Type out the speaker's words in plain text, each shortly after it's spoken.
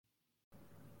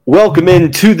Welcome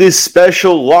into this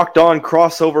special Locked On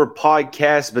crossover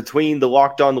podcast between the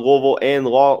Locked On Louisville and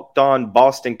Locked On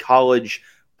Boston College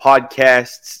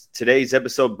podcasts. Today's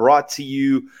episode brought to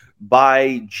you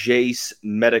by Jace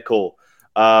Medical.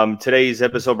 Today's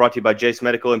episode brought to you by Jace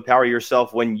Medical. Empower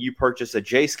yourself when you purchase a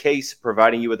Jace case,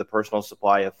 providing you with a personal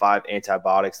supply of 5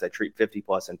 antibiotics that treat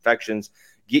 50-plus infections.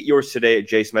 Get yours today at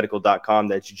jacemedical.com.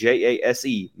 That's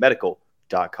J-A-S-E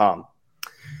medical.com.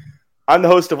 I'm the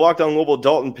host of Locked On Louisville,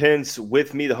 Dalton Pence.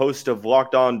 With me, the host of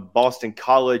Locked On Boston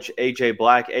College, AJ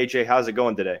Black. AJ, how's it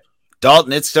going today?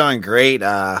 Dalton, it's doing great.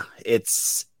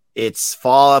 It's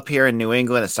fall up here in New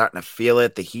England. It's starting to feel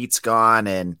it. The heat's gone,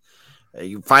 and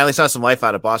you finally saw some life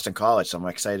out of Boston College. So I'm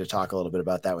excited to talk a little bit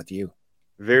about that with you.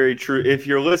 Very true. If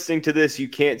you're listening to this, you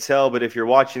can't tell, but if you're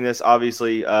watching this,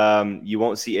 obviously you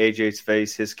won't see AJ's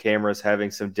face. His camera's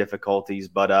having some difficulties,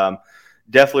 but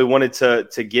definitely wanted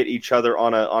to get each other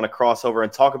on a crossover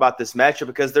and talk about this matchup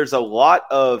because there's a lot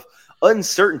of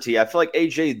uncertainty. I feel like,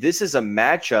 AJ, this is a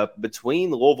matchup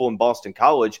between Louisville and Boston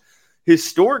College.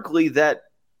 Historically, that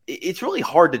it's really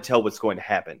hard to tell what's going to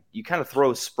happen. You kind of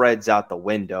throw spreads out the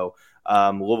window.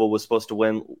 Louisville was supposed to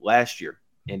win last year,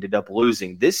 ended up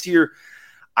losing. This year,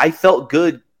 I felt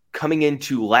good coming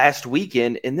into last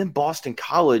weekend, and then Boston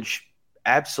College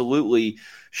absolutely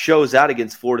shows out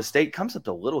against Florida State, comes up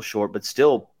a little short, but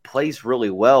still plays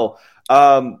really well.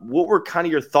 What were kind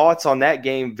of your thoughts on that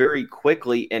game very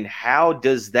quickly, and how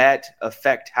does that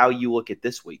affect how you look at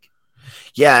this week?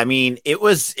 Yeah, I mean, it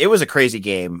was a crazy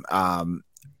game. For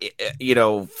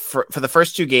the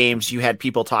first two games, you had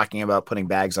people talking about putting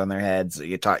bags on their heads.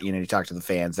 You talk to the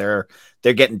fans. They're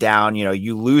getting down.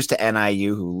 You lose to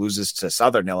NIU, who loses to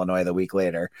Southern Illinois the week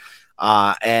later.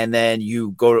 And then you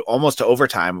go almost to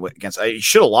overtime against, you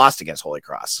should have lost against Holy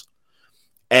Cross.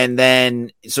 And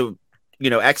then, so,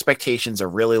 expectations are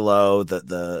really low.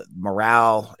 The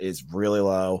morale is really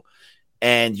low.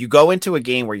 And you go into a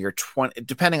game where you're 20,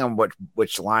 depending on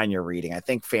which line you're reading. I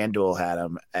think FanDuel had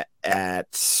them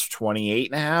at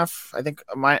 28.5. I think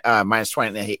minus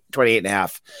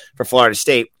 28.5 for Florida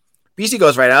State. BC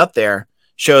goes right out there,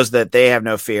 shows that they have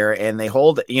no fear, and they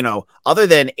hold, other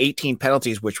than 18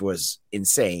 penalties, which was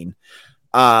insane.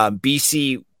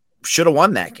 BC should have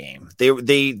won that game.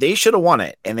 They should have won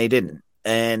it, and they didn't.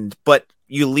 But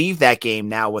you leave that game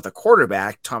now with a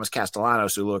quarterback, Thomas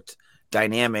Castellanos, who looked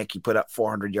dynamic. He put up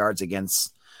 400 yards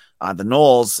against the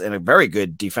Noles in a very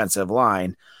good defensive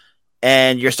line.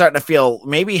 And you're starting to feel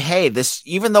maybe, hey, this,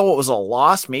 even though it was a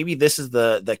loss, maybe this is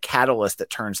the catalyst that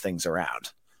turns things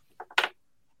around.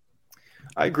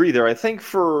 I agree there. I think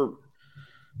for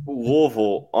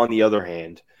Louisville, on the other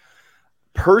hand,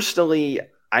 personally,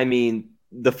 I mean,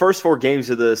 the first 4 games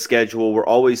of the schedule were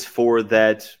always 4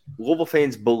 that Louisville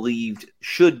fans believed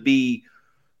should be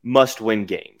must-win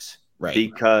games. Right.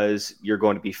 Because you're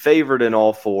going to be favored in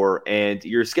all 4, and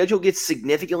your schedule gets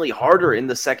significantly harder in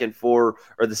the second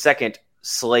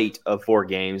slate of 4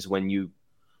 games when you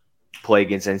play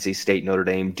against NC State, Notre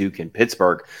Dame, Duke, and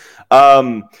Pittsburgh.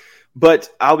 But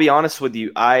I'll be honest with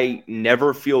you, I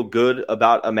never feel good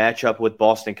about a matchup with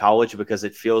Boston College because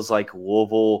it feels like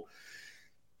Louisville.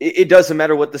 It doesn't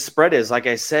matter what the spread is. Like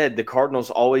I said, the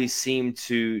Cardinals always seem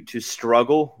to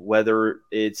struggle, whether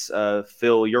it's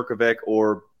Phil Jurkovec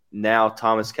or now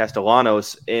Thomas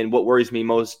Castellanos. And what worries me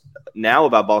most now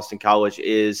about Boston College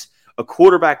is a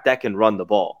quarterback that can run the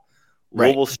ball. Right.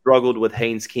 Louisville struggled with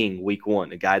Haynes King week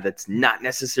 1, a guy that's not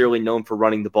necessarily known for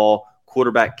running the ball,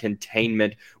 quarterback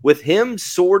containment. With him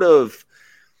sort of,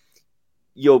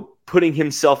 putting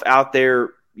himself out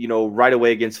there, right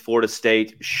away against Florida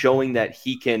State, showing that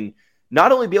he can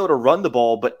not only be able to run the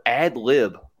ball, but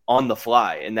ad-lib on the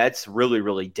fly, and that's really,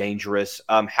 really dangerous.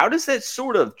 How does that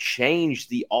sort of change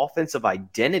the offensive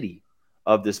identity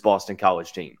of this Boston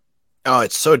College team? Oh,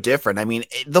 it's so different. I mean,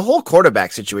 the whole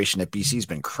quarterback situation at BC has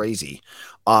been crazy.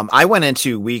 I went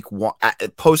into week 1,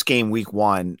 post-game week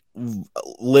 1,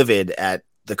 livid at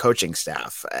the coaching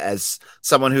staff. As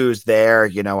someone who's there,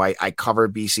 I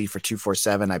covered BC for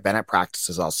 247. I've been at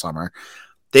practices all summer.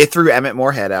 They threw Emmett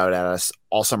Moorhead out at us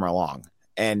all summer long.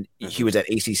 And he was at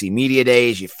ACC Media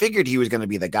Days. You figured he was going to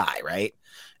be the guy, right?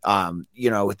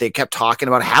 They kept talking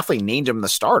about Halfley named him the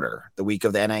starter the week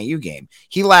of the NIU game.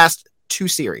 He last 2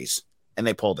 series, and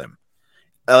they pulled him.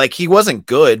 He wasn't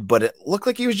good, but it looked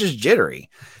like he was just jittery.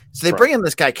 So they bring in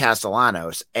this guy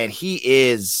Castellanos, and he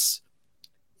is,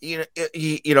 a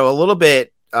little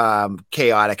bit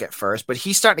chaotic at first, but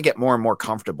he's starting to get more and more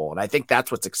comfortable. And I think that's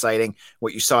what's exciting.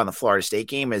 What you saw in the Florida State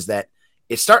game is that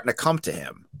it's starting to come to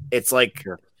him. It's like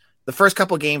the first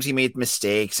couple of games he made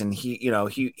mistakes, and he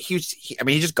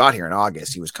just got here in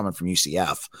August. He was coming from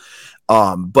UCF.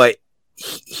 But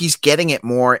he's getting it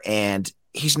more, and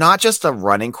he's not just a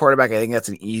running quarterback. I think that's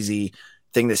an easy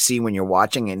thing to see when you're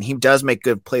watching, and he does make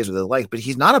good plays with his legs, but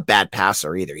he's not a bad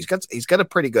passer either. He's got a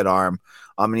pretty good arm,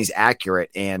 and he's accurate,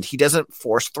 and he doesn't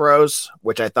force throws,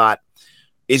 which I thought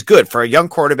is good for a young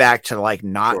quarterback to like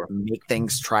not make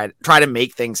things try to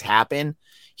make things happen.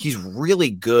 He's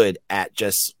really good at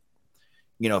just,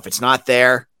 if it's not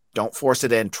there, don't force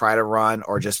it in, try to run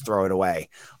or just throw it away.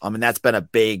 And that's been a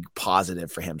big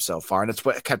positive for him so far. And it's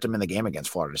what kept him in the game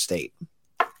against Florida State.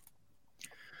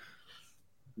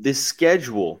 This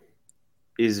schedule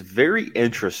is very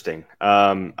interesting.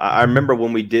 I remember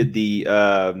when we did the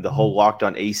whole Locked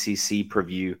On ACC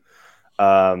preview,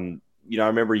 I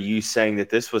remember you saying that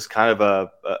this was kind of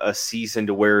a season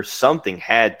to where something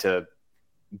had to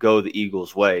go the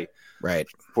Eagles' way, right,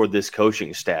 for this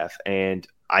coaching staff. And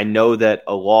I know that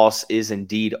a loss is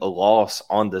indeed a loss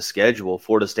on the schedule.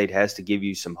 Florida State has to give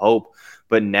you some hope.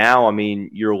 But now,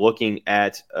 you're looking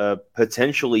at a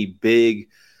potentially big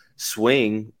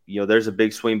swing. There's a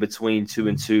big swing between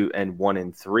 2-2 and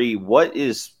 1-3. What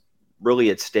is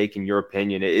really at stake in your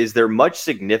opinion? Is there much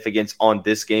significance on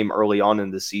this game early on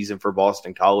in the season for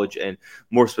Boston College and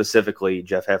more specifically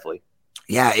Jeff Heffley?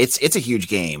 Yeah, it's a huge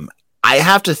game. I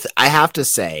have to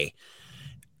say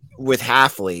with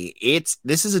Heffley,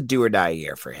 this is a do or die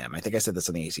year for him. I think I said this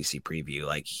in the ACC preview.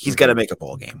 Like, he's got to make a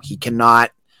bowl game. He cannot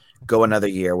go another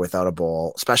year without a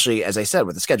bowl, especially, as I said,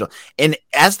 with the schedule. And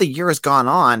as the year has gone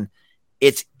on,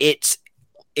 it's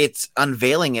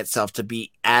unveiling itself to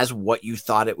be as what you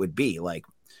thought it would be. Like,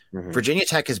 Virginia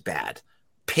Tech is bad.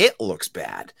 Pitt looks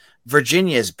bad.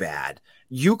 Virginia's bad.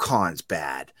 UConn's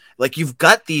bad. Like, you've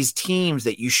got these teams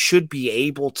that you should be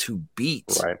able to beat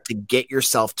to get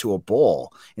yourself to a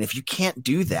bowl. And if you can't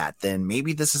do that, then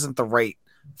maybe this isn't the right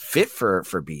fit for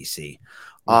BC.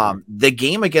 The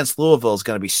game against Louisville is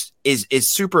going to be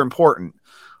is super important.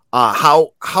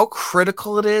 How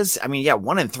critical it is.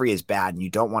 1-3 is bad, and you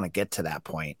don't want to get to that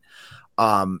point.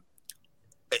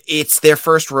 It's their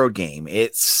first road game.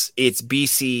 It's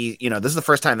BC. This is the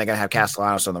first time they're going to have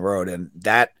Castellanos on the road, and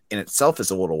that in itself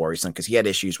is a little worrisome because he had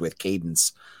issues with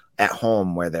cadence at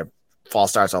home where their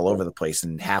false starts all over the place.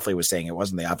 And Heffley was saying it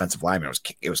wasn't the offensive lineman;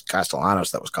 it was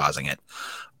Castellanos that was causing it.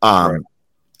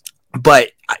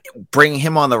 But bringing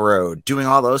him on the road, doing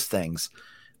all those things,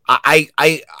 I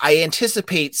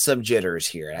anticipate some jitters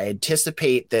here. I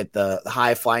anticipate that the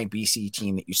high flying BC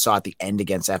team that you saw at the end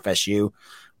against FSU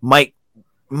might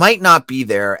not be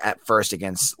there at first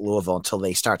against Louisville until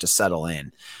they start to settle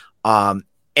in.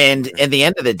 And at the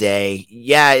end of the day,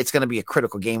 it's going to be a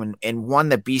critical game and one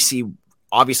that BC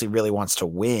obviously really wants to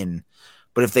win.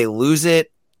 But if they lose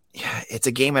it, it's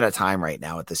a game at a time right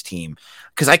now with this team.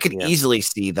 Because I could easily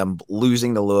see them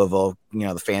losing to Louisville.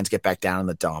 The fans get back down in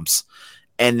the dumps.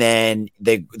 And then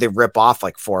they rip off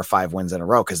like 4 or 5 wins in a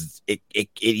row because it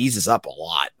eases up a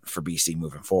lot for BC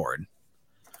moving forward.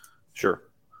 Sure.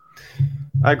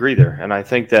 I agree there. And I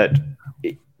think that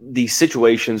these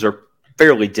situations are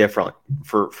fairly different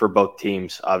for both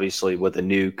teams, obviously, with a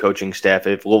new coaching staff.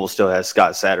 If Louisville still has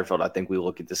Scott Satterfield, I think we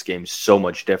look at this game so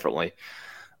much differently.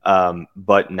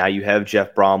 But now you have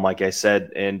Jeff Brom, like I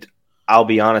said, and I'll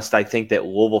be honest, I think that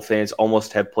Louisville fans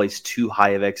almost have placed too high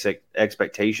of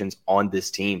expectations on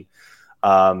this team.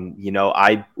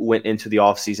 I went into the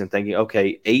offseason thinking,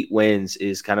 okay, 8 wins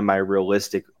is kind of my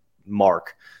realistic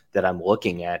mark that I'm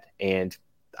looking at. And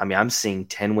I'm seeing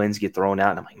 10 wins get thrown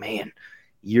out, and I'm like, man,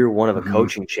 year one of a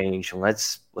coaching change, and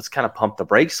let's kind of pump the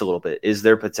brakes a little bit. Is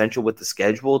there potential with the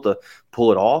schedule to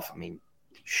pull it off?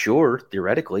 Sure,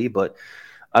 theoretically, but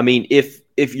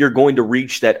if you're going to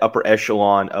reach that upper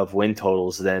echelon of win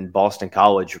totals, then Boston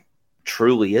College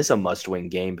truly is a must-win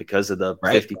game because of the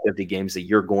 50-50 games that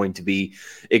you're going to be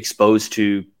exposed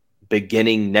to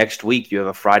beginning next week. You have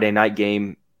a Friday night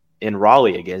game in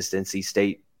Raleigh against NC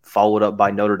State, followed up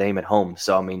by Notre Dame at home.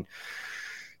 So,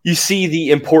 you see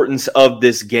the importance of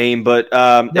this game, but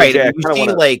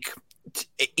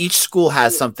each school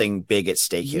has something big at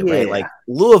stake here, right? Like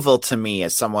Louisville, to me,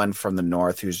 as someone from the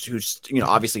North who's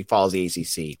obviously follows the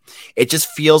ACC, it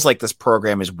just feels like this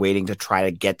program is waiting to try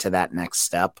to get to that next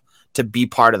step to be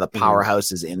part of the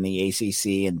powerhouses in the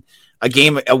ACC. And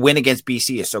a win against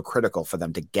BC is so critical for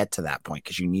them to get to that point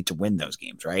because you need to win those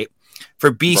games, right?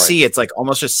 For BC, it's like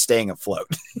almost just staying afloat.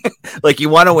 Like, you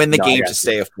want to win the game to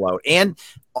stay afloat. And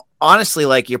honestly,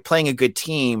 like, you're playing a good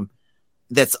team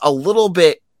that's a little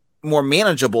bit more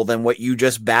manageable than what you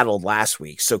just battled last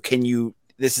week. So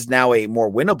this is now a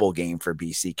more winnable game for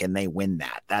BC. Can they win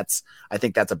that? I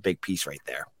think that's a big piece right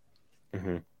there.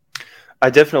 Mm-hmm. I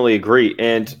definitely agree.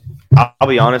 And I'll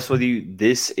be honest with you,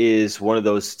 this is one of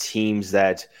those teams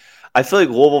that I feel like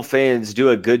Louisville fans do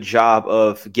a good job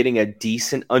of getting a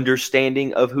decent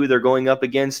understanding of who they're going up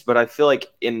against, but I feel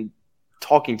like in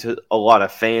talking to a lot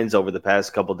of fans over the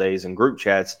past couple of days in group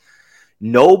chats,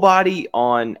 nobody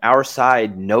on our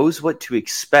side knows what to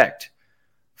expect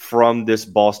from this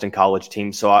Boston College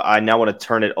team. So I now want to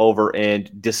turn it over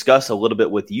and discuss a little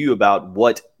bit with you about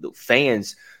what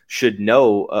fans should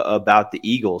know about the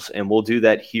Eagles. And we'll do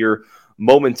that here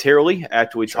momentarily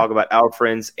after we talk about our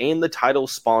friends and the title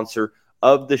sponsor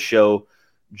of the show,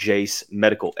 Jace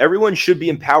Medical. Everyone should be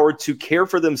empowered to care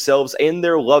for themselves and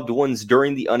their loved ones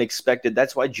during the unexpected.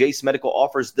 That's why Jace Medical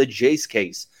offers the Jace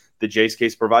Case. The Jace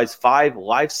Case provides 5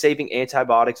 life-saving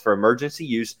antibiotics for emergency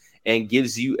use and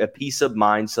gives you a peace of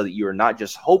mind so that you are not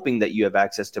just hoping that you have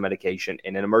access to medication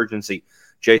in an emergency.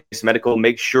 Jace Medical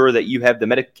makes sure that you have the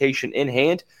medication in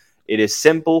hand. It is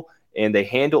simple, and they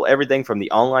handle everything from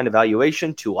the online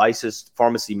evaluation to licensed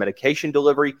pharmacy medication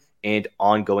delivery and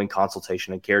ongoing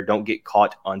consultation and care. Don't get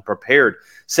caught unprepared.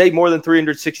 Save more than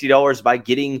 $360 by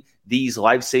getting these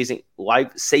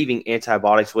life-saving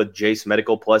antibiotics with Jace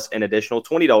Medical, plus an additional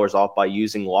 $20 off by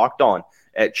using Locked On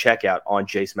at checkout on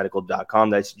jacemedical.com.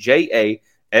 That's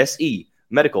JASE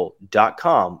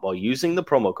medical.com while using the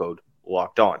promo code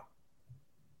Locked On.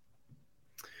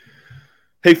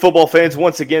 Hey, football fans,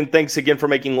 once again, thanks again for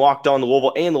making Locked On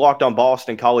Louisville and Locked On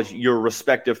Boston College your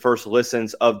respective first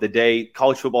listens of the day.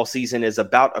 College football season is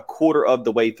about a quarter of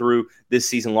the way through. This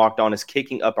season, Locked On is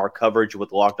kicking up our coverage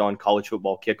with Locked On College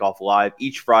Football Kickoff Live.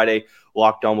 Each Friday,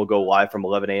 Locked On will go live from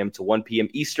 11 a.m. to 1 p.m.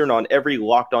 Eastern on every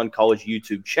Locked On College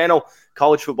YouTube channel.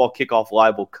 College Football Kickoff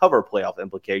Live will cover playoff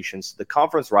implications, the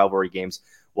conference rivalry games,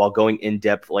 while going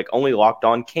in-depth like only Locked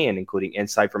On can, including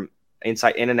insight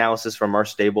and analysis from our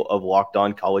stable of Locked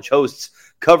On College hosts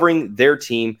covering their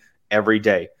team every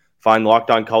day. Find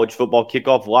Locked On College Football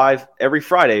Kickoff Live every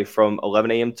Friday from 11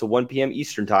 a.m. to 1 p.m.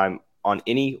 Eastern Time on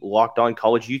any Locked On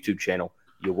College YouTube channel.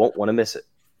 You won't want to miss it.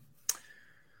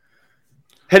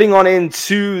 Heading on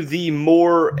into the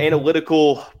more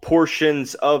analytical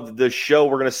portions of the show,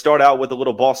 we're going to start out with a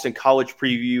little Boston College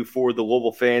preview for the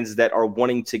Louisville fans that are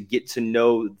wanting to get to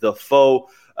know the foe.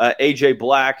 AJ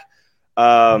Black,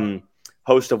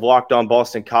 host of Locked On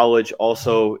Boston College,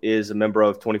 also is a member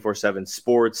of 24/7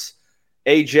 Sports.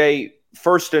 AJ,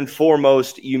 first and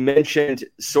foremost, you mentioned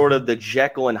sort of the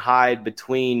Jekyll and Hyde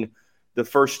between the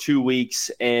first 2 weeks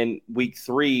and week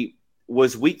 3.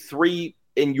 Was week 3,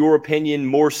 in your opinion,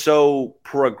 more so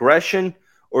progression,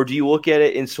 or do you look at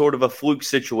it in sort of a fluke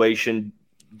situation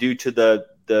due to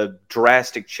the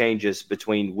drastic changes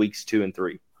between weeks 2 and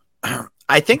 3?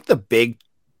 I think the big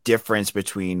difference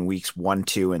between weeks 1,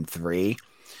 2, and 3,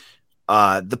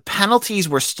 the penalties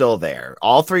were still there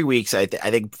all 3 weeks. I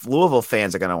think Louisville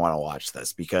fans are going to want to watch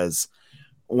this, because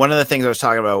one of the things I was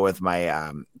talking about with my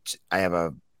I have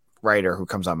a writer who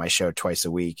comes on my show twice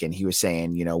a week, and he was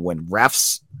saying, when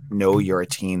refs know you're a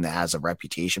team that has a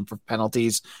reputation for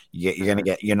penalties, you're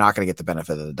not going to get the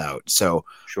benefit of the doubt. So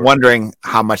sure. Wondering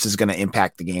how much this is going to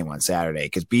impact the game on Saturday,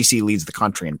 because BC leads the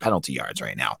country in penalty yards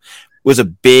right now. Was a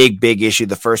big issue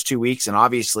the first 2 weeks, and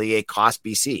obviously it cost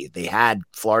BC. They had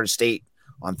Florida State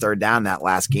on third down that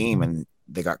last game, and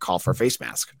they got called for a face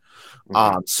mask.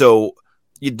 Mm-hmm. So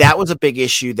that was a big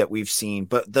issue that we've seen.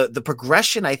 But the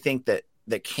progression, I think, that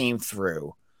came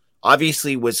through,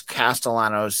 obviously, was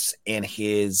Castellanos and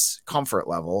his comfort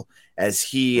level as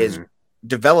he is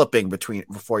developing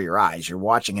before your eyes. You're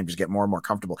watching him just get more and more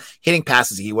comfortable hitting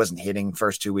passes he wasn't hitting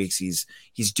first 2 weeks. He's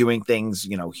doing things,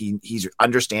 he's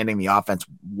understanding the offense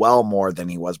well more than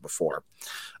he was before.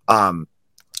 The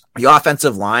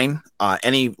offensive line,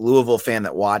 any Louisville fan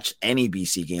that watched any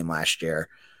BC game last year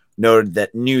knew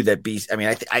that BC. I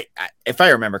mean, if I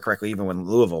remember correctly, even when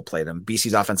Louisville played them,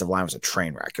 BC's offensive line was a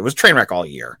train wreck. It was a train wreck all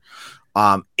year.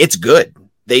 It's good.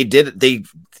 They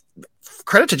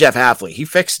credit to Jeff Hafley. He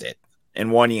fixed it in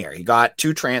 1 year. He got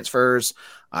 2 transfers.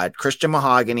 Christian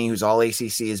Mahogany, who's all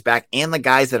ACC, is back, and the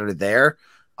guys that are there,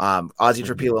 Ozzie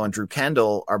Trapilo and Drew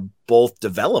Kendall, are both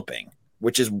developing,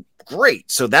 which is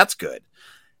great. So that's good.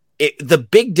 The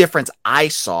big difference I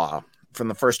saw from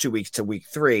the first 2 weeks to week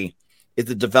 3 is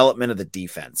the development of the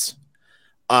defense.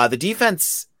 The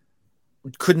defense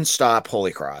couldn't stop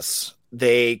Holy Cross.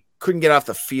 They couldn't get off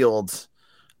the field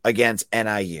against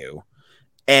NIU.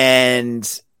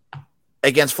 And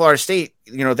against Florida State,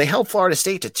 they held Florida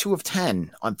State to 2 of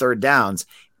 10 on third downs.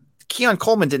 Keon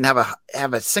Coleman didn't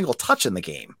have a single touch in the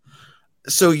game.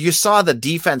 So you saw the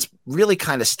defense really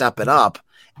kind of step it up.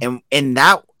 And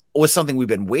that was something we've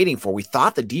been waiting for. We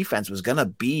thought the defense was going to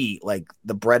be like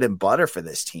the bread and butter for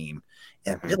this team.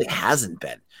 And it really hasn't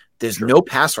been. There's no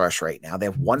pass rush right now. They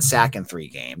have 1 sack in 3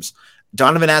 games.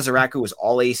 Donovan Azaraku was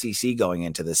all ACC going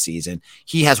into this season.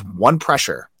 He has 1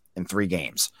 pressure in 3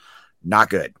 games. Not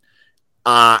good.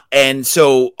 And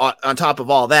so on top of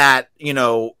all that,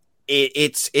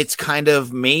 it's kind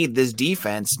of made this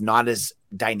defense not as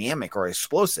dynamic or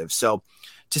explosive. So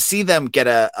to see them get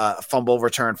a fumble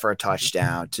return for a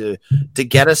touchdown, to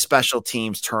get a special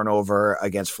teams turnover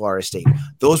against Florida State,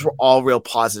 those were all real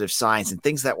positive signs and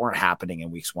things that weren't happening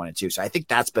in weeks 1 and 2. So I think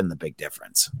that's been the big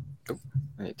difference. Let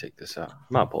me take this out.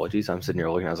 My apologies. I'm sitting here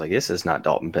looking. I was like, this is not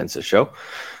Dalton Pence's show.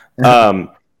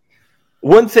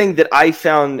 One thing that I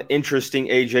found interesting,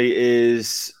 AJ,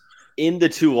 is in the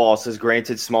 2 losses,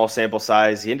 granted small sample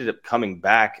size, he ended up coming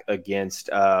back against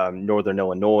Northern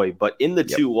Illinois, but in the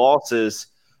 2 losses,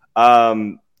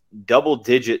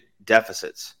 double-digit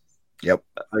deficits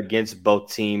against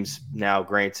both teams. Now,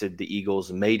 granted, the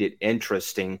Eagles made it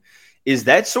interesting. Is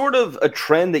that sort of a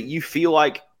trend that you feel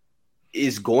like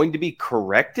is going to be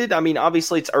corrected? I mean,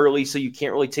 obviously it's early, so you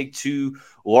can't really take too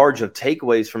large of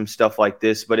takeaways from stuff like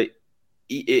this, but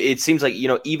it seems like,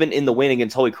 even in the win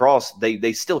against Holy Cross,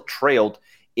 they still trailed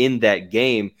in that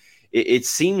game. It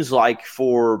seems like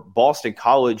for Boston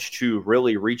College to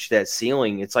really reach that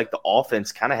ceiling, it's like the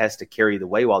offense kind of has to carry the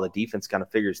way while the defense kind of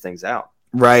figures things out.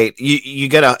 Right. You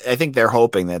gotta, I think they're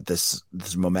hoping that this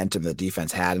momentum the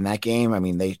defense had in that game. I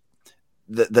mean,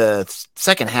 the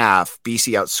second half,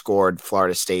 BC outscored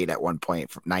Florida State at one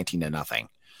point 19-0.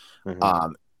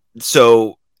 Mm-hmm.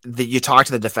 So you talk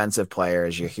to the defensive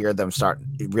players, you hear them start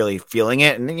really feeling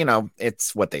it, and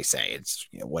it's what they say, it's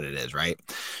what it is, right?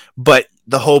 But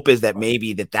the hope is that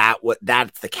maybe that's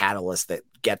the catalyst that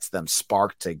gets them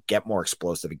sparked to get more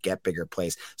explosive and get bigger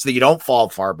plays, so that you don't fall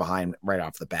far behind right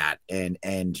off the bat,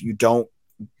 and you don't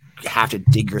have to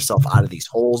dig yourself out of these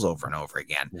holes over and over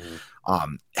again.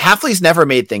 Mm-hmm. Hafley's never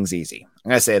made things easy. I'm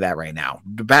gonna say that right now.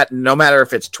 No matter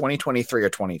if it's 2023 or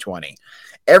 2020.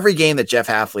 Every game that Jeff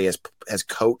Hafley has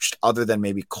coached, other than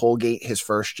maybe Colgate his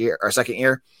first year or second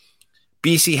year,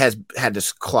 BC has had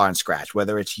to claw and scratch,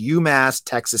 whether it's UMass,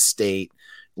 Texas State,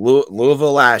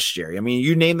 Louisville last year. I mean,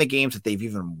 you name the games that they've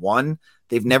even won,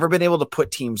 they've never been able to put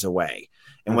teams away.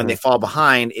 And when they fall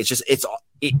behind,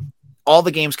 all the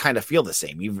games kind of feel the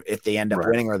same. Even if they end up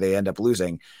winning or they end up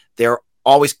losing, they're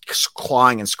always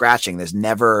clawing and scratching. There's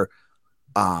never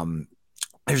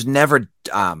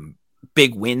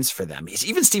big wins for them.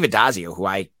 Even Steve Adazio, who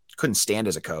I couldn't stand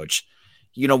as a coach,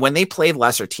 when they played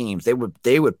lesser teams, they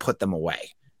would put them away.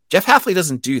 Jeff Hafley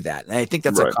doesn't do that, and I think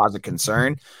that's a cause of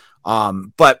concern.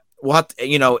 But we'll have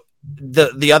to,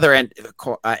 the other end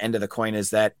of the coin is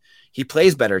that he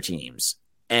plays better teams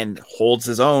and holds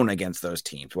his own against those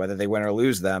teams, whether they win or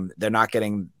lose them. They're not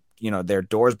getting their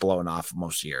doors blown off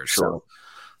most years. Sure. So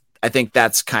I think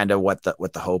that's kind of what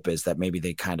the hope is, that maybe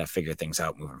they kind of figure things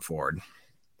out moving forward.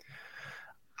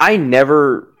 I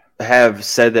never have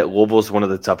said that Louisville is one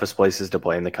of the toughest places to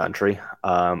play in the country.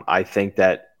 I think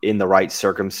that in the right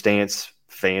circumstance,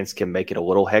 fans can make it a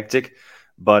little hectic,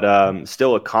 but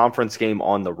still a conference game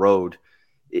on the road,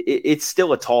 it's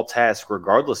still a tall task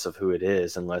regardless of who it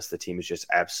is, unless the team is just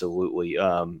absolutely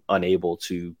unable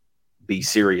to be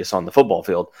serious on the football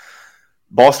field.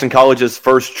 Boston College's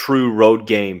first true road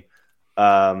game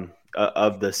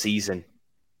of the season.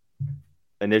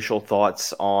 Initial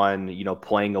thoughts on,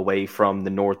 playing away from the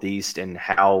Northeast and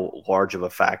how large of a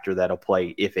factor that'll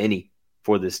play, if any,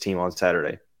 for this team on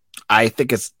Saturday. I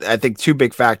think 2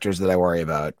 big factors that I worry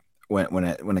about when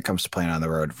it comes to playing on the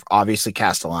road. Obviously,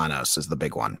 Castellanos is the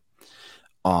big one.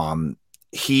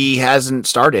 He hasn't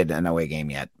started an away game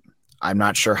yet. I'm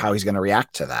not sure how he's going to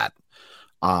react to that.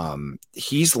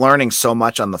 He's learning so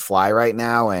much on the fly right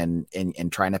now and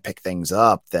trying to pick things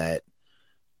up that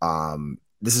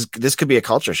this could be a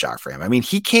culture shock for him. I mean,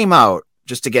 he came out,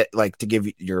 just to give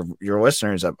your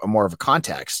listeners a more of a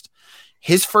context.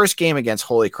 His first game against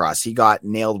Holy Cross, he got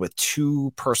nailed with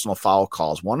 2 personal foul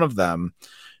calls. One of them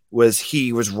was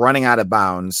he was running out of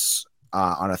bounds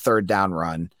on a 3rd down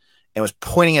run and was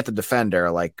pointing at the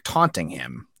defender, taunting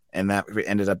him. And that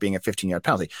ended up being a 15-yard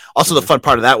penalty. Also, the fun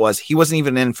part of that was he wasn't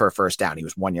even in for a first down. He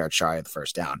was 1 yard shy of the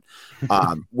first down,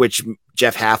 which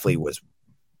Jeff Hafley was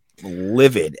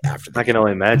livid after. I can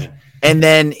only imagine. And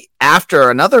then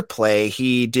after another play,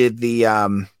 he did the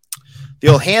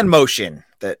old hand motion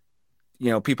that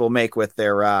people make with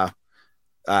their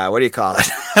what do you call it?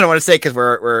 I don't want to say because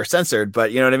we're censored,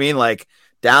 but you know what I mean,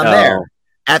 down there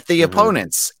at the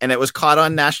opponents, and it was caught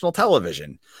on national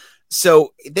television.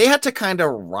 So they had to kind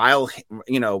of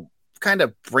kind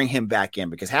of bring him back in,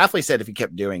 because Hafley said if he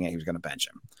kept doing it, he was going to bench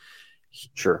him.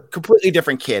 Sure, completely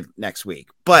different kid next week,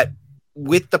 but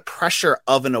with the pressure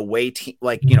of an away team,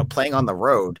 playing on the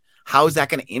road, how is that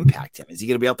going to impact him? Is he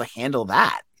going to be able to handle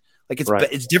that? Like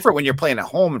it's different when you're playing at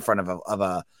home in front of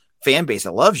a fan base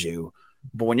that loves you,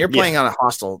 but when you're playing on a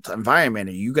hostile environment,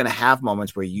 are you going to have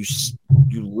moments where you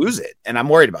lose it? And I'm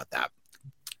worried about that.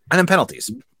 And then penalties,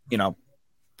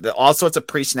 all sorts of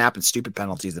pre-snap and stupid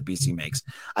penalties that BC makes.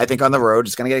 I think on the road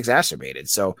it's going to get exacerbated.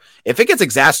 So if it gets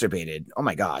exacerbated, oh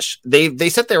my gosh, they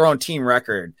set their own team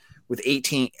record with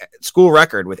 18 school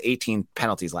record with 18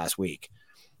 penalties last week.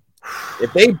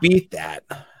 If they beat that,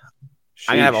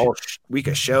 I'm gonna have a whole week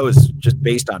of shows just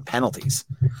based on penalties.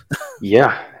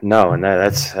 Yeah, no, and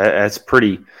that's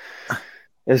pretty.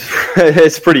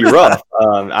 It's pretty rough.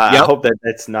 I hope that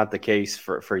that's not the case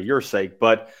for your sake,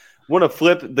 but want to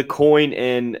flip the coin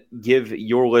and give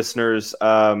your listeners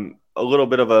a little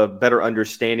bit of a better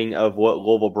understanding of what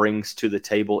Louisville brings to the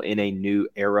table in a new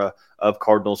era of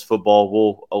Cardinals football.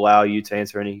 We'll allow you to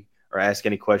answer any or ask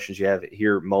any questions you have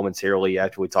here momentarily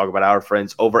after we talk about our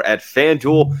friends over at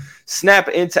FanDuel. Snap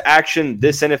into action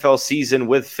this NFL season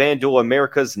with FanDuel,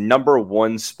 America's #1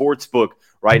 sportsbook.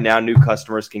 Right now, new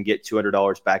customers can get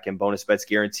 $200 back in bonus bets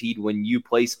guaranteed when you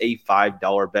place a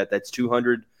 $5 bet. That's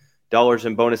 $200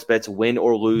 in bonus bets, win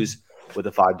or lose with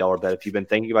a $5 bet. If you've been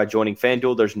thinking about joining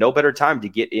FanDuel, there's no better time to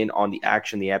get in on the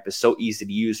action. The app is so easy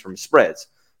to use, from spreads,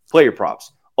 player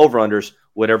props, over-unders,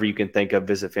 whatever you can think of.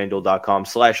 Visit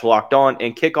FanDuel.com/lockedon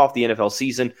and kick off the NFL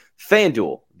season.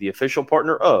 FanDuel, the official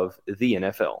partner of the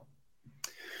NFL.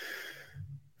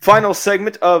 Final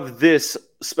segment of this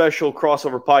special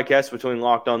crossover podcast between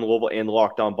Locked On Louisville and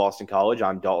Locked On Boston College.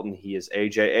 I'm Dalton. He is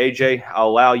AJ. AJ, I'll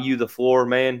allow you the floor,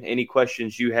 man. Any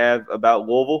questions you have about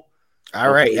Louisville? All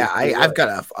right. Yeah, I've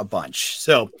got a bunch.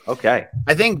 So, okay.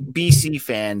 I think BC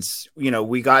fans,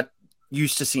 we got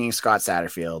used to seeing Scott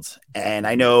Satterfield, and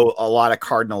I know a lot of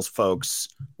Cardinals folks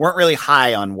weren't really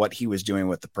high on what he was doing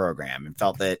with the program and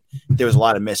felt that there was a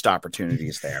lot of missed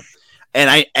opportunities there.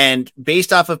 And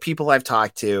based off of people I've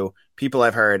talked to, people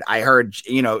I've heard,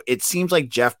 it seems like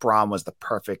Jeff Brom was the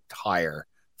perfect hire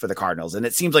for the Cardinals. And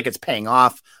it seems like it's paying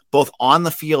off both on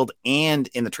the field and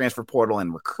in the transfer portal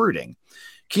and recruiting.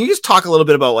 Can you just talk a little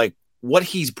bit about like what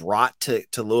he's brought to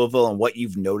Louisville and what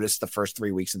you've noticed the first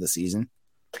 3 weeks of the season?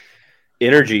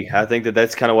 Energy. I think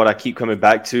that's kind of what I keep coming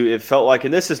back to. It felt like,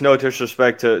 and this is no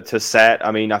disrespect to Sat.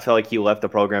 I mean, I felt like he left the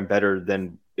program better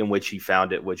than in which he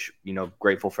found it, which,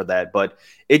 grateful for that. But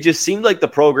it just seemed like the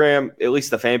program, at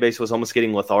least the fan base, was almost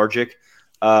getting lethargic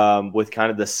with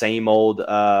kind of the same old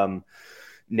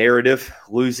narrative,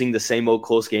 losing the same old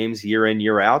close games year in,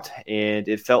 year out. And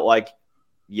it felt like,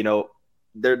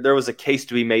 there was a case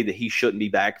to be made that he shouldn't be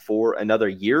back for another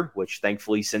year, which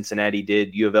thankfully Cincinnati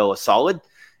did U of L a solid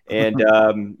and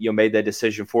made that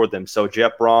decision for them. So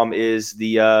Jeff Brom is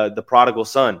the prodigal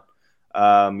son,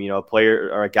 a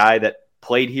player or a guy that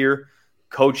played here,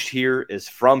 coached here, is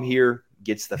from here,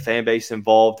 gets the fan base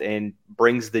involved, and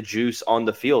brings the juice on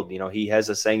the field. He has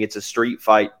a saying, it's a street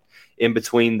fight in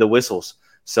between the whistles.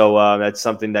 So that's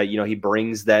something that, he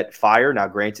brings that fire. Now,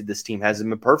 granted, this team hasn't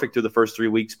been perfect through the first 3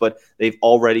 weeks, but they've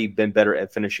already been better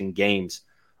at finishing games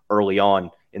early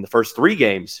on in the first 3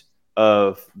 games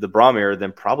of the Brom era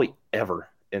than probably ever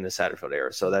in the Satterfield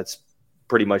era. So that's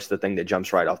pretty much the thing that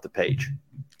jumps right off the page.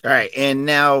 All right. And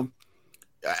now,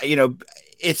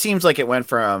 it seems like it went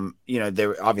from, they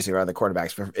were obviously other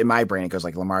quarterbacks, but in my brain, it goes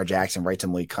like Lamar Jackson right to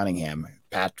Malik Cunningham.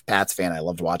 Pat's fan. I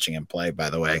loved watching him play, by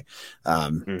the way.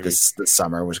 This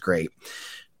summer was great.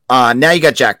 Now you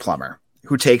got Jack Plummer,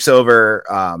 who takes over,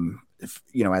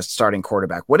 as starting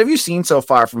quarterback. What have you seen so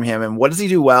far from him, and what does he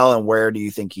do well, and where do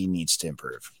you think he needs to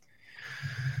improve?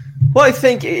 Well, I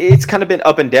think it's kind of been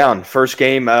up and down. First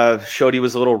game showed he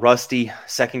was a little rusty.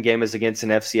 Second game is against an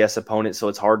FCS opponent, so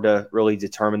it's hard to really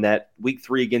determine that. Week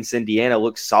 3 against Indiana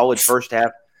looked solid first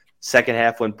half. Second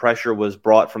half, when pressure was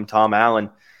brought from Tom Allen,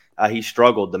 he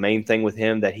struggled. The main thing with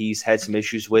him that he's had some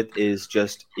issues with is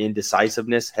just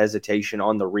indecisiveness, hesitation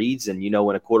on the reads. And,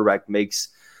 when a quarterback makes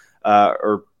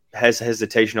or has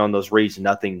hesitation on those reads,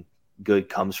 nothing good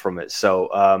comes from it.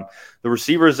 So the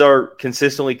receivers are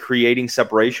consistently creating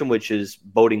separation, which is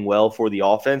boding well for the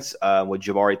offense with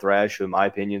Jabari Thrash, who in my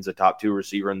opinion is a top 2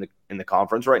 receiver in the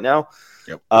conference right now.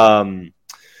 Yep.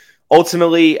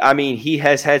 Ultimately, I mean, he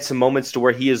has had some moments to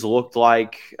where he has looked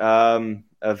like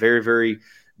a very, very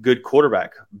good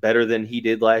quarterback, better than he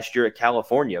did last year at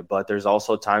California. But there's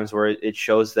also times where it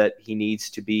shows that he needs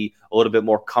to be a little bit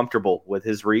more comfortable with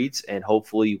his reads, and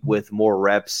hopefully with more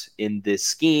reps in this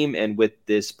scheme and with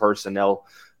this personnel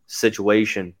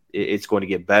situation, it's going to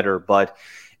get better. But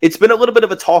it's been a little bit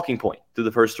of a talking point through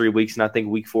the first 3 weeks, and I think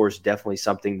week 4 is definitely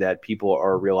something that people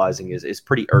are realizing is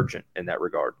pretty urgent in that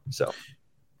regard. So,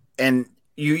 and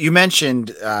You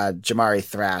mentioned Jamari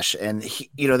Thrash, and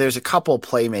there's a couple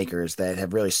playmakers that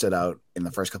have really stood out in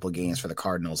the first couple of games for the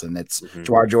Cardinals, and it's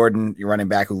Jawar Jordan, your running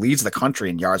back, who leads the country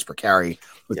in yards per carry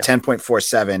with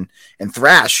 10.47, and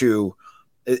Thrash, who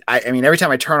I mean, every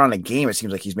time I turn on a game, it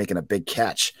seems like he's making a big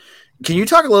catch. Can you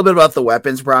talk a little bit about the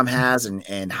weapons Brom has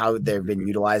and how they've been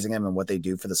utilizing them and what they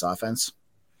do for this offense?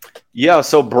 Yeah,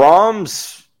 so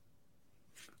Brom's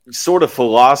sort of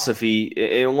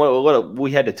philosophy, and what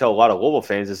we had to tell a lot of Louisville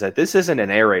fans is that this isn't an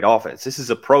air raid offense. This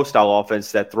is a pro-style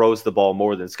offense that throws the ball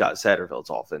more than Scott Satterfield's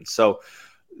offense. So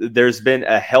there's been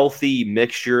a healthy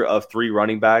mixture of three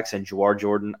running backs and Jawar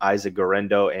Jordan, Isaac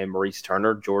Garendo, and Maurice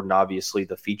Turner. Jordan, obviously,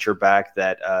 the feature back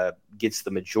that gets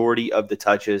the majority of the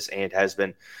touches and has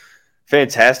been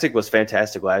fantastic, was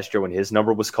fantastic last year when his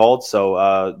number was called.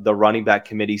 So the running back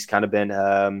committee's kind of been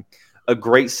a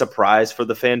great surprise for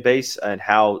the fan base and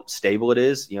how stable it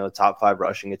is, top 5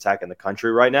 rushing attack in the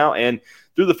country right now. And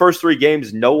through the first 3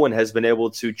 games, no one has been able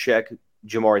to check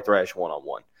Jamari Thrash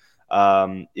one-on-one.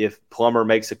 If Plummer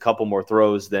makes a couple more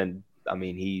throws, then, I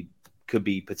mean, he could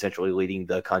be potentially leading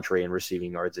the country in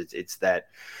receiving yards. It's that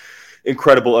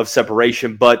incredible of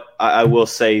separation. But I will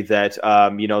say that,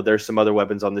 there's some other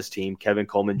weapons on this team. Kevin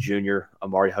Coleman Jr.,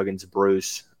 Amari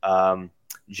Huggins-Bruce,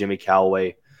 Jimmy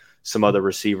Callaway, some other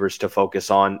receivers to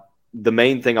focus on. The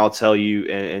main thing I'll tell you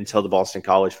and tell the Boston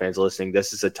College fans listening,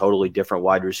 this is a totally different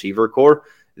wide receiver core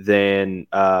than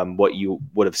what you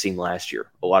would have seen last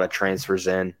year. A lot of transfers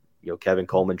in, Kevin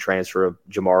Coleman transfer,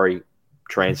 Jamari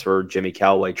transfer, Jimmy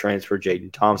Callaway transfer,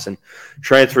 Jaden Thompson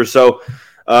transfer. So,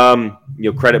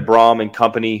 credit Brom and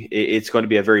company. It's going to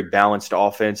be a very balanced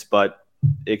offense, but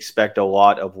expect a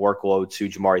lot of workload to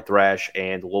Jamari Thrash,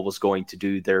 and Louisville's going to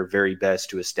do their very best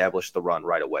to establish the run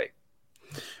right away.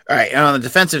 All right, and on the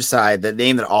defensive side, the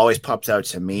name that always pops out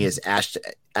to me is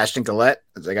Ashton Gillette.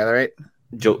 Did I got that right?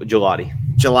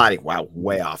 Gelati. Wow,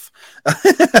 way off.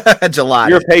 Gelati.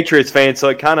 You're a Patriots fan, so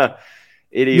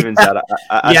it evens out.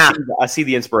 I see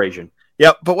the inspiration.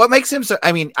 Yep, but what makes him so?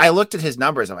 I mean, I looked at his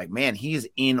numbers. I'm like, man, he's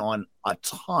in on a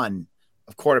ton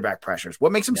of quarterback pressures.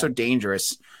 What makes him so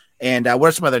dangerous? And what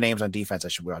are some other names on defense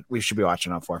we should be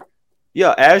watching out for?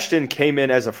 Yeah, Ashton came in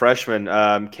as a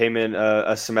freshman, came in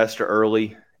a semester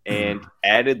early and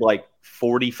added like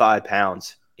 45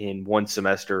 pounds in one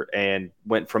semester and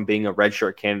went from being a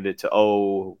redshirt candidate to,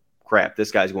 oh, crap,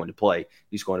 this guy's going to play.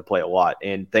 He's going to play a lot.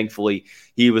 And thankfully,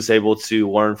 he was able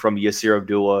to learn from Yasir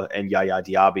Abdullah and Yaya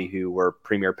Diaby, who were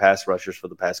premier pass rushers for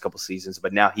the past couple seasons.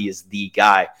 But now he is the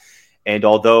guy. And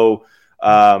although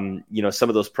some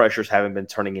of those pressures haven't been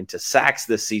turning into sacks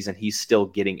this season, he's still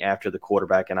getting after the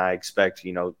quarterback, and I expect,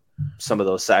 some of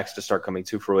those sacks to start coming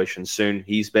to fruition soon.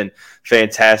 He's been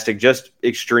fantastic, just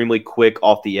extremely quick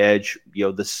off the edge.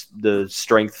 The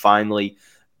strength finally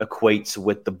equates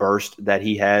with the burst that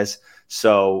he has.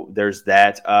 So there's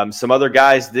that. Some other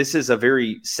guys, this is a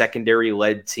very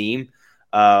secondary-led team.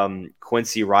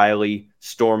 Quincy Riley,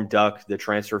 Storm Duck, the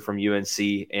transfer from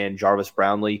UNC, and Jarvis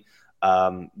Brownlee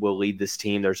will lead this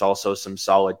team. There's also some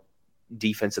solid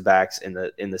defensive backs in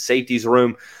the safeties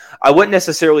room. I wouldn't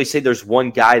necessarily say there's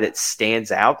one guy that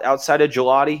stands out outside of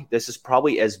Gelati. This is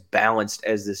probably as balanced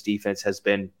as this defense has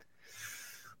been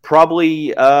probably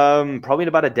in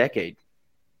about a decade.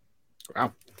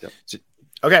 Wow.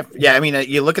 Okay. Yeah. I mean,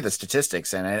 you look at the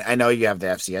statistics, and I know you have the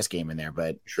FCS game in there,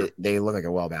 but sure, they look like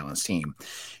a well-balanced team.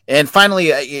 And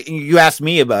finally, you asked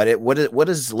me about it. What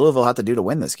does Louisville have to do to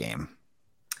win this game?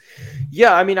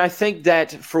 Yeah, I mean, I think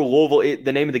that for Louisville,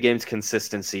 the name of the game is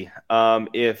consistency. I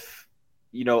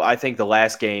think the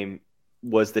last game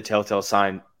was the telltale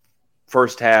sign.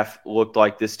 First half looked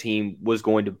like this team was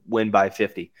going to win by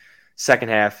 50. Second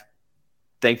half,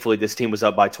 thankfully, this team was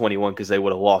up by 21 because they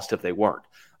would have lost if they weren't.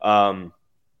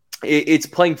 It's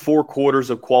playing 4 quarters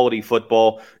of quality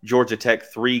football. Georgia Tech,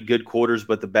 3 good quarters,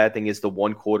 but the bad thing is the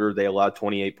one quarter they allowed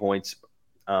 28 points.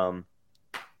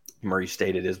 Murray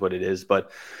State, it is what it is,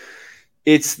 but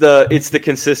it's the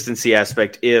consistency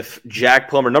aspect. If Jack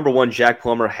Plummer, number one, Jack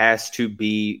Plummer has to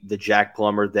be the Jack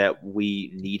Plummer that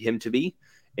we need him to be.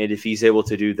 And if he's able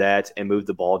to do that and move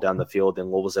the ball down the field,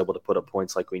 then Louisville's able to put up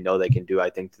points like we know they can do.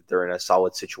 I think that they're in a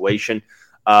solid situation.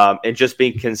 And just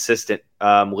being consistent,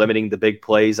 limiting the big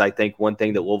plays. I think one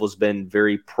thing that Louisville's been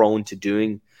very prone to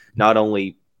doing, not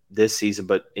only this season,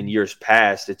 but in years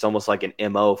past, it's almost like an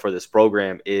MO for this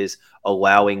program, is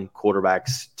allowing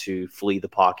quarterbacks to flee the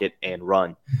pocket and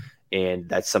run. And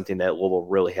that's something that Louisville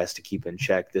really has to keep in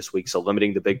check this week. So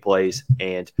limiting the big plays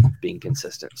and being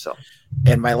consistent.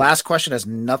 And my last question has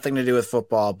nothing to do with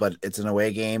football, but it's an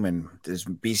away game, and there's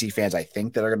BC fans, I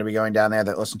think, that are going to be going down there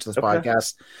that listen to this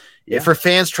podcast. Yeah. For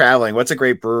fans traveling, what's a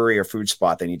great brewery or food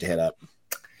spot they need to hit up?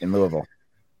 in Louisville?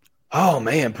 Oh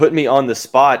man, putting me on the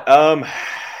spot.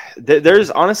 There's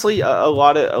honestly a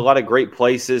lot of great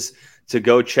places to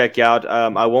go check out.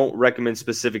 I won't recommend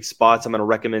specific spots. I'm going to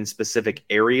recommend specific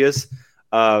areas.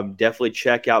 Definitely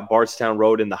check out Bardstown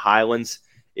Road in the Highlands.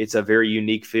 It's a very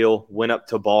unique feel. Went up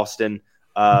to Boston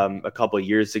a couple of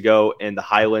years ago, and the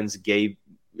Highlands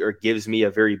gives me a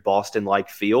very Boston-like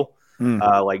feel,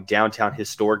 like downtown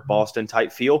historic Boston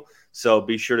type feel. So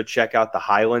be sure to check out the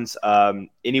Highlands.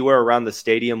 Anywhere around the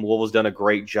stadium, Louisville's done a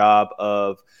great job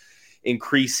of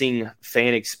increasing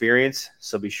fan experience.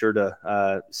 So be sure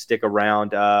to stick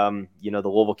around, the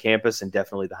Louisville campus and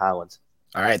definitely the Highlands.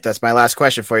 All right, that's my last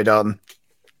question for you, Dalton.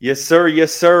 Yes, sir.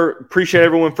 Yes, sir. Appreciate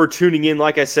everyone for tuning in.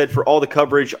 Like I said, for all the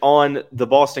coverage on the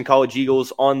Boston College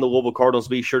Eagles, on the Louisville Cardinals,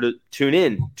 be sure to tune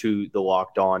in to the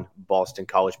Locked On Boston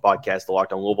College podcast, the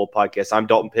Locked On Louisville podcast. I'm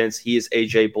Dalton Pence. He is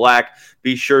AJ Black.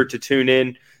 Be sure to tune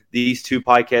in. These two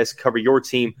podcasts cover your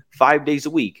team 5 days a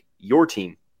week, your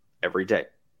team every day.